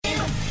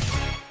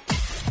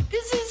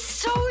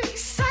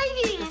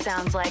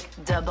sounds like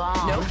da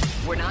bomb. Nope,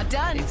 we're not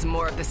done. It's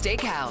more of the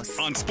Steakhouse.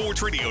 On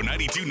Sports Radio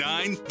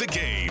 92.9, The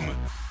Game.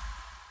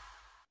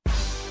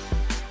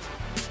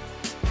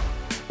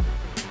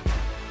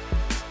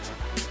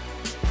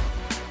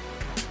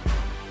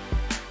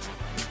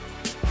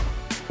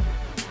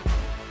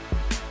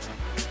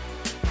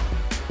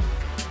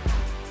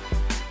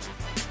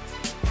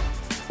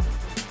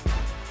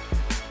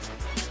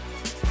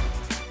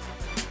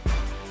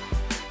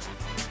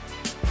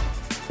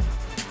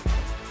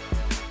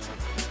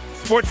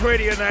 Sports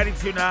Radio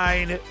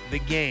 92.9, The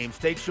Game.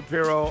 State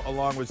Shapiro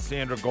along with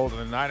Sandra Golden.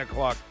 The 9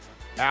 o'clock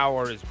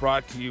hour is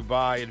brought to you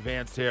by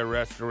Advanced Hair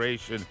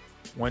Restoration.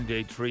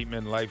 One-day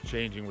treatment,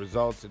 life-changing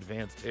results,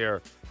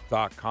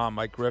 advancedhair.com.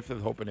 Mike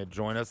Griffith hoping to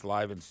join us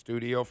live in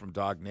studio from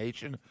Dog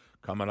Nation.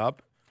 Coming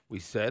up, we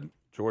said,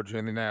 Georgia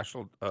in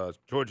the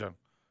Georgia,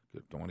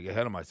 don't want to get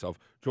ahead of myself,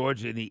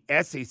 Georgia in the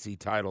SEC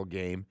title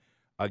game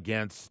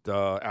against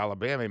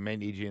Alabama. May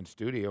need you in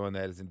studio, and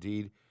that is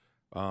indeed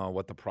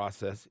what the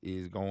process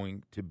is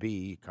going to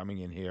be, coming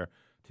in here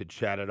to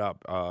chat it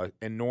up.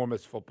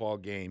 Enormous football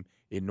game,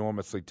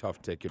 enormously tough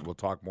ticket. We'll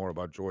talk more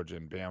about Georgia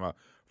and Bama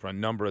for a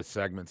number of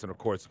segments. And, of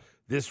course,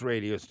 this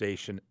radio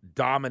station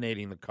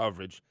dominating the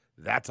coverage.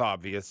 That's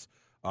obvious.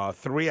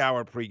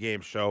 3-hour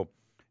pregame show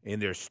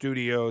in their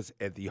studios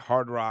at the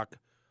Hard Rock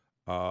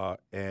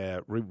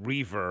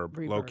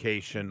Reverb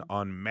location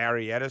on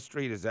Marietta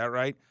Street. Is that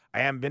right?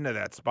 I haven't been to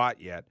that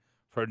spot yet.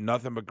 Heard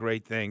nothing but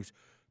great things.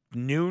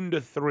 Noon to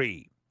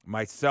 3,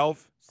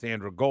 myself,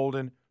 Sandra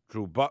Golden,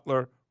 Drew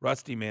Butler,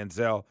 Rusty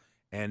Manziel,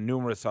 and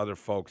numerous other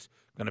folks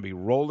going to be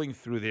rolling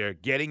through there,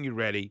 getting you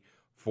ready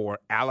for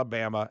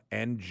Alabama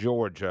and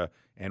Georgia.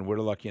 And we're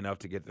lucky enough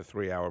to get the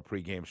 3-hour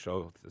pregame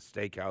show, the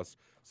Steakhouse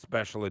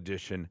Special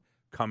Edition,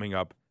 coming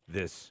up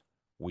this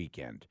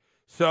weekend.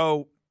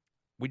 So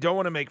we don't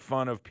want to make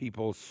fun of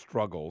people's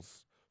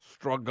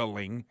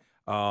struggling,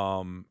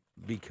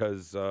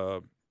 because,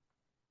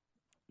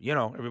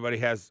 everybody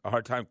has a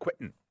hard time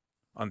quitting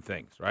on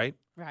things, right?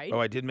 Right. So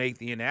I did make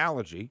the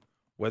analogy,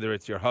 whether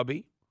it's your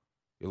hubby,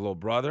 your little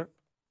brother,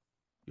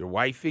 your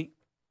wifey,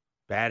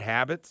 bad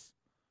habits,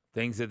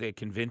 things that they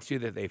convince you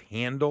that they've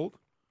handled,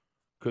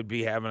 could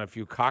be having a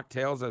few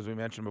cocktails, as we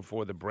mentioned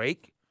before the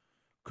break,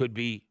 could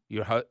be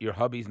your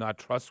hubby's not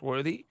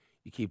trustworthy.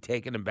 You keep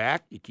taking him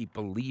back. You keep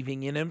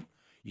believing in him.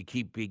 You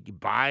keep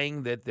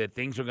buying that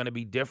things are going to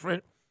be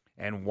different.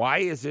 And why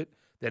is it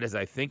that as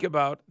I think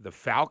about the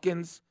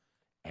Falcons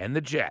and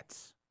the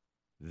Jets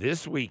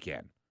this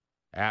weekend,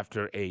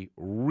 after a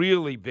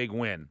really big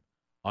win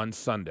on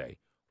Sunday,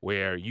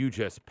 where you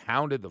just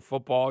pounded the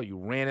football, you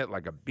ran it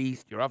like a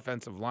beast, your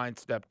offensive line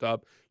stepped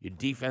up, your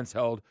defense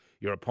held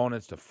your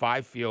opponents to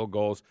 5 field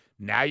goals.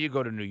 Now you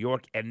go to New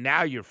York, and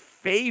now you're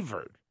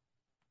favored.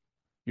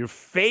 You're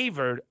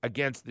favored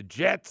against the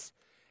Jets,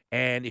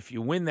 and if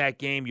you win that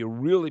game, you're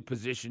really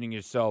positioning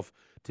yourself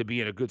to be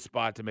in a good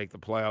spot to make the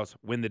playoffs,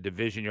 win the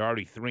division. You're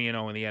already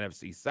 3-0 in the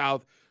NFC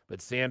South.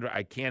 But, Sandra,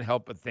 I can't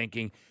help but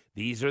thinking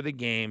these are the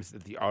games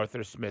that the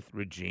Arthur Smith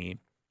regime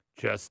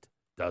just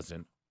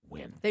doesn't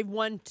win. They've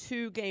won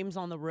 2 games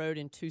on the road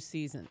in 2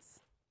 seasons.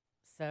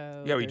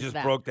 So yeah, we just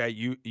broke that.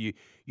 You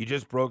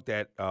just broke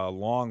that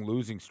long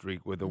losing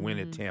streak with a win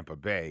at Tampa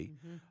Bay.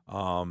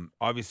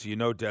 Obviously,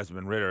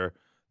 Desmond Ridder,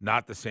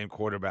 not the same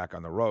quarterback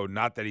on the road.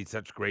 Not that he's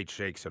such great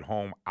shakes at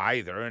home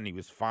either, and he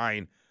was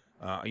fine.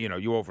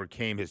 You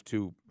overcame his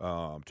 2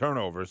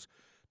 turnovers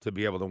to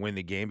be able to win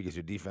the game because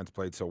your defense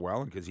played so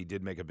well and because he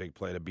did make a big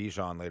play to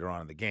Bijan later on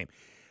in the game.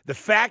 The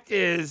fact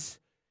is,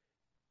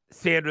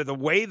 Sandra, the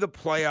way the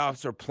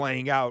playoffs are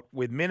playing out,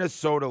 with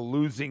Minnesota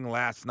losing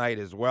last night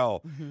as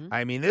well,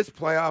 I mean, this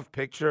playoff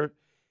picture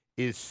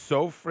is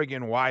so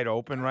friggin' wide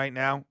open right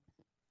now.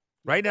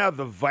 Right now,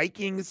 the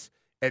Vikings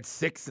at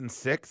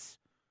 6-6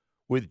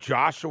 with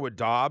Joshua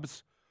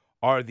Dobbs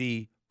are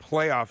the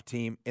playoff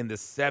team in the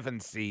 7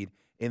 seed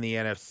in the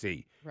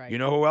NFC. Right. You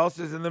know who else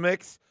is in the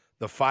mix?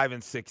 The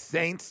 5-6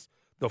 Saints,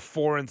 the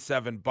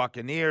 4-7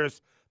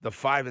 Buccaneers, the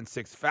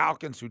 5-6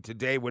 Falcons, who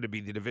today would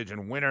be the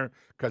division winner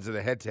because of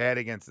the head-to-head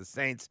against the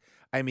Saints.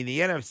 I mean,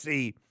 the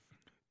NFC,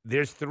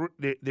 there's 3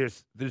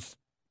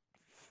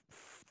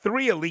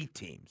 elite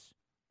teams: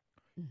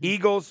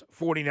 Eagles,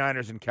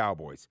 49ers, and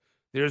Cowboys.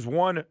 There's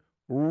 1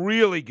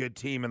 really good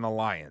team in the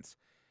Lions.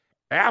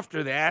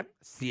 After that,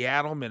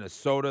 Seattle,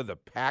 Minnesota, the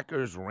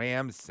Packers,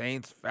 Rams,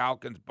 Saints,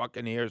 Falcons,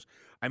 Buccaneers.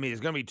 I mean,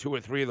 there's going to be 2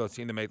 or 3 of those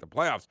teams to make the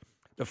playoffs.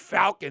 The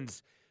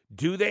Falcons,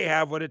 do they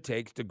have what it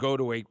takes to go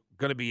to an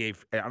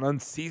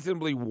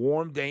unseasonably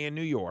warm day in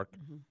New York,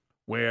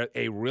 where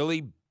a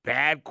really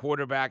bad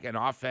quarterback and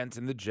offense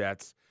in the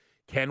Jets,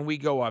 can we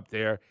go up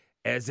there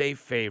as a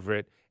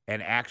favorite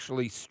and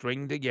actually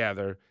string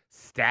together,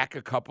 stack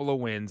a couple of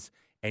wins,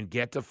 and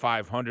get to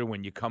 500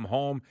 when you come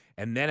home,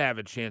 and then have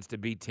a chance to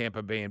beat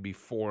Tampa Bay and be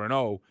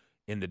 4-0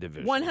 in the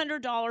division?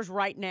 $100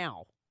 right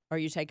now. Are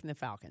you taking the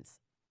Falcons?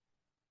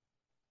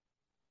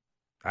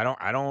 I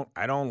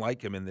don't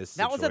like him in this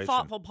situation. That was a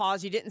thoughtful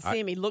pause. You didn't see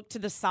him. He looked to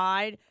the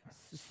side,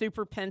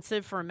 super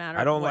pensive for a matter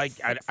of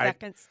 6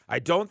 seconds. I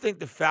don't think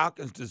the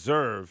Falcons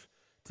deserve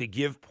to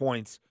give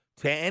points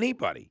to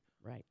anybody.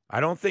 Right. I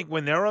don't think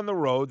when they're on the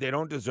road, they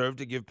don't deserve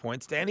to give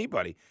points to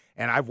anybody.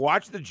 And I've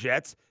watched the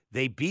Jets.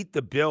 They beat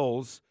the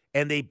Bills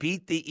and they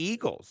beat the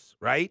Eagles,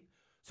 right?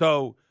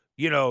 So,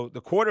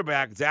 the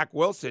quarterback, Zach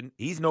Wilson,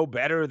 he's no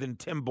better than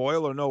Tim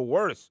Boyle or no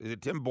worse. Is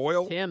it Tim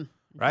Boyle? Tim.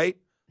 Right?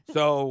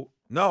 So,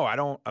 no, I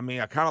don't. I mean,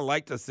 I kind of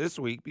liked us this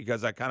week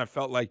because I kind of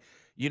felt like,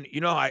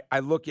 I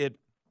look at,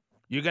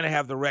 you're going to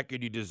have the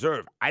record you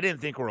deserve. I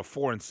didn't think we're a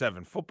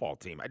 4-7 football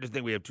team. I just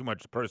think we have too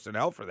much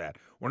personnel for that.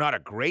 We're not a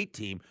great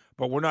team,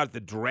 but we're not the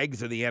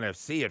dregs of the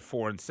NFC at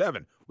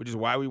 4-7, which is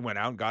why we went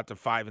out and got to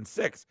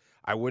 5-6.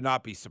 I would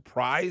not be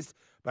surprised,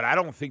 but I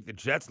don't think the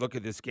Jets look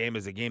at this game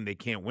as a game they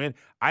can't win.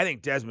 I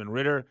think Desmond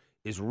Ridder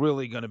is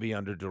really going to be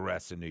under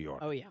duress in New York.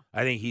 Oh, yeah.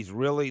 I think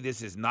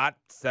this is not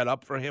set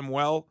up for him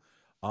well.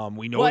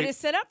 We know what is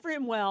set up for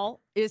him well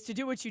is to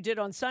do what you did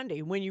on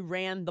Sunday when you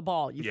ran the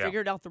ball. You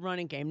figured out the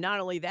running game. Not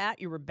only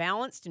that, you were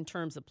balanced in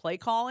terms of play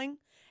calling.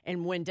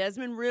 And when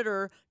Desmond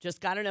Ridder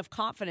just got enough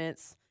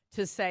confidence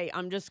to say,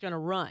 I'm just going to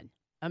run.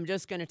 I'm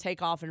just going to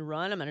take off and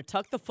run. I'm going to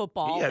tuck the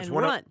football and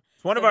run.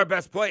 It's one of our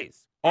best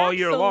plays all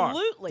year long.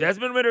 Absolutely.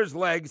 Desmond Ridder's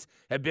legs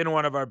have been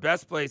one of our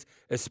best plays,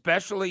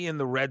 especially in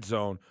the red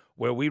zone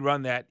where we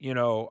run that,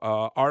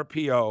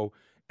 RPO,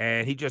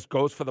 and he just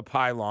goes for the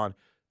pylon.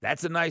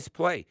 That's a nice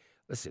play.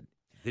 Listen,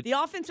 the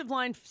offensive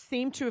line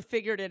seemed to have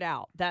figured it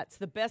out. That's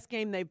the best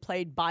game they've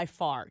played by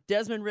far.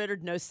 Desmond Ridder,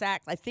 no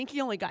sacks. I think he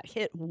only got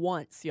hit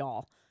once,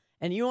 y'all.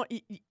 And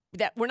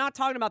we're not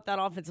talking about that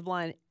offensive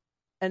line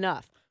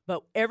enough.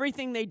 But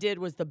everything they did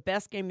was the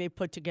best game they've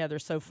put together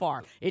so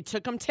far. It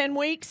took them 10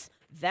 weeks.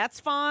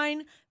 That's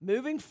fine.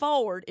 Moving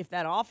forward, if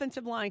that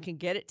offensive line can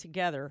get it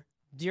together,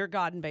 dear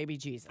God and baby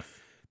Jesus.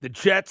 The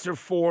Jets are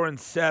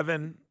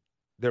 4-7.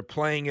 They're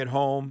playing at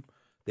home.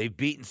 They've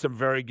beaten some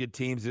very good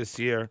teams this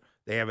year.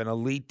 They have an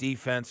elite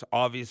defense.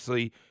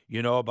 Obviously,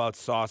 you know about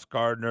Sauce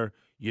Gardner.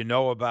 You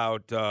know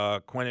about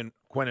Quinnen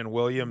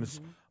Williams.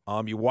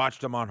 Mm-hmm. You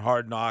watched them on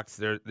Hard Knocks.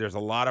 There's a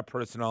lot of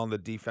personnel on the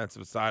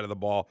defensive side of the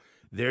ball.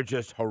 They're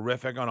just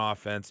horrific on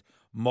offense,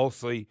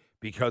 mostly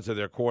because of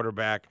their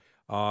quarterback.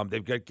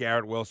 They've got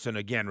Garrett Wilson.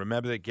 Again,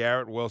 remember that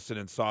Garrett Wilson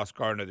and Sauce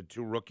Gardner are the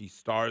two rookie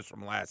stars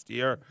from last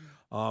year.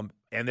 And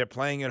they're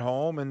playing at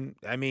home. And,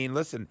 I mean,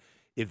 listen,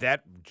 if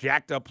that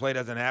jacked-up play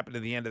doesn't happen to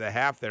the end of the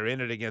half, they're in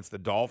it against the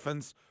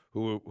Dolphins,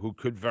 who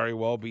could very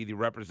well be the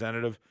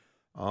representative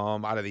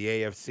out of the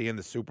AFC in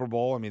the Super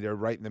Bowl. I mean, they're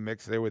right in the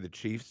mix there with the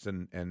Chiefs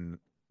and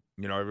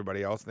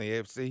everybody else in the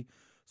AFC.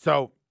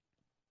 So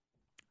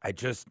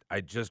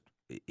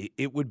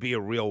it would be a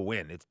real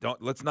win.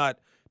 Let's not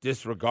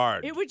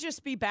disregard. It would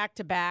just be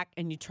back-to-back,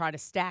 and you try to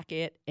stack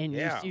it, and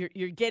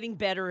you're getting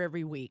better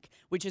every week,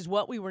 which is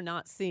what we were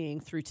not seeing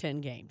through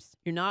 10 games.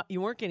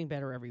 You weren't getting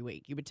better every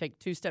week. You would take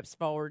 2 steps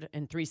forward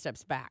and 3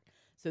 steps back.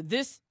 So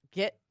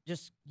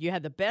you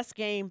had the best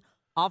game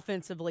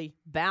offensively,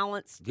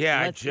 balanced.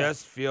 Yeah, I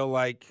just feel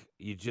like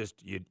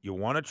you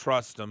want to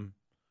trust them,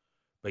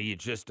 but you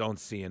just don't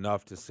see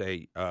enough to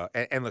say.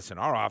 And listen,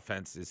 our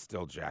offense is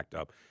still jacked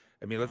up.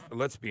 I mean,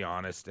 let's be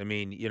honest. I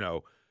mean,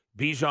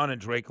 Bijan and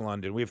Drake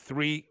London. We have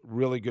 3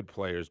 really good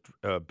players: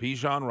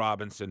 Bijan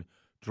Robinson,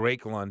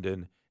 Drake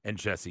London, and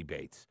Jesse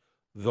Bates.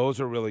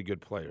 Those are really good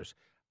players.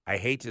 I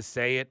hate to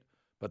say it,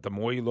 but the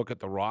more you look at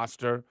the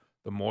roster,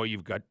 the more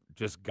you've got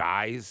just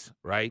guys,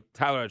 right?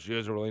 Tyler Algier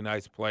is a really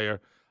nice player.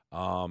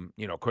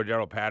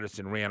 Cordero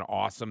Patterson ran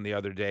awesome the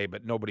other day,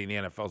 but nobody in the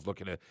NFL is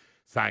looking to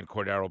sign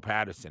Cordero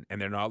Patterson, and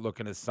they're not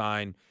looking to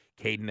sign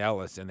Caden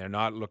Ellis, and they're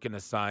not looking to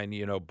sign,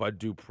 Bud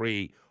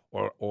Dupree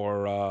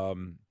or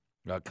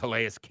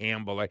Calais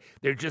Campbell. Like,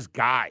 they're just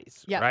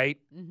guys, right?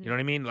 Mm-hmm. You know what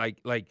I mean?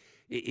 Like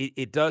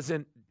it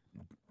doesn't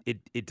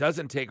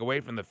take away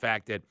from the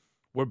fact that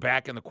we're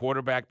back in the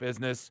quarterback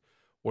business.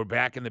 We're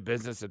back in the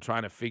business of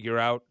trying to figure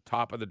out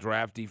top of the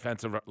draft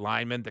defensive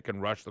linemen that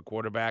can rush the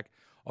quarterback,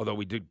 although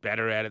we did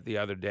better at it the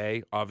other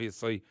day,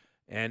 obviously.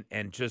 And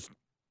just,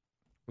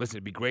 listen,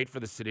 it'd be great for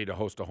the city to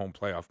host a home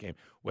playoff game.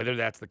 Whether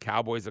that's the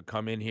Cowboys that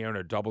come in here and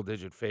are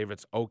double-digit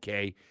favorites,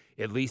 okay.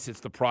 At least it's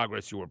the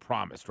progress you were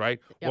promised, right?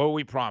 Yep. What were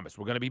we promised?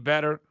 We're going to be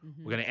better.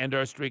 Mm-hmm. We're going to end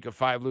our streak of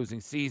 5 losing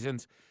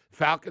seasons.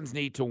 Falcons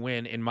need to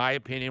win, in my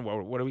opinion.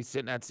 What are we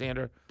sitting at,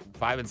 Sandra?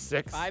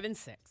 5-6?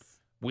 5-6.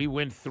 We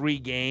win 3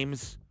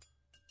 games.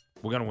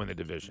 We're going to win the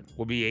division.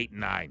 We'll be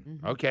 8-9.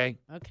 Mm-hmm. Okay.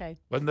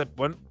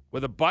 Were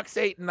the Bucks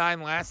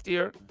 8-9 last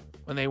year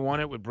when they won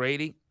it with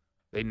Brady?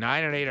 They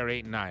 9-8 or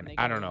 8-9.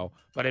 I don't know,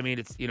 but I mean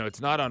it's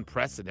not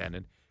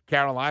unprecedented.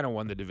 Carolina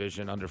won the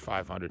division under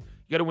 500. You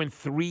got to win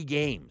 3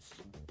 games,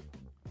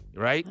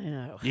 right? I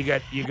know. You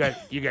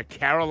got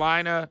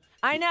Carolina.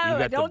 I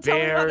know. Don't tell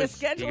me about the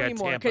schedule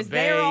anymore because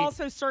they're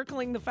also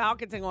circling the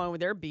Falcons and going, well,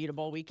 they're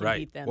beatable. We can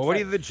beat them. Well, what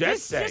do the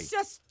Jets say?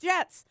 Just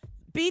Jets.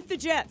 Beat the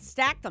Jets.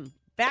 Stack them.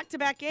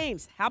 Back-to-back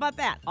games. How about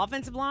that?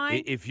 Offensive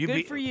line,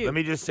 good for you. Let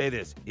me just say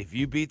this. If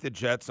you beat the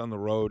Jets on the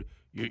road,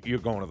 you're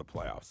going to the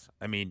playoffs.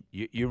 I mean,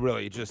 you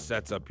really, it just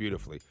sets up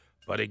beautifully.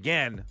 But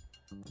again,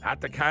 not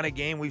the kind of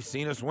game we've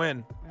seen us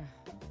win.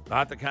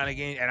 Not the kind of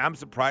game. And I'm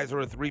surprised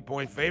we're a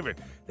 3-point favorite.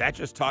 That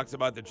just talks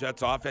about the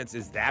Jets' offense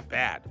is that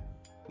bad.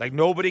 Like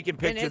nobody can And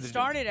picture it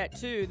started at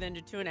 2, then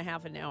to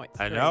 2.5, and now it's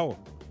 3. I know.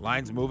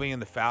 Line's moving in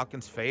the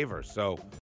Falcons' favor. So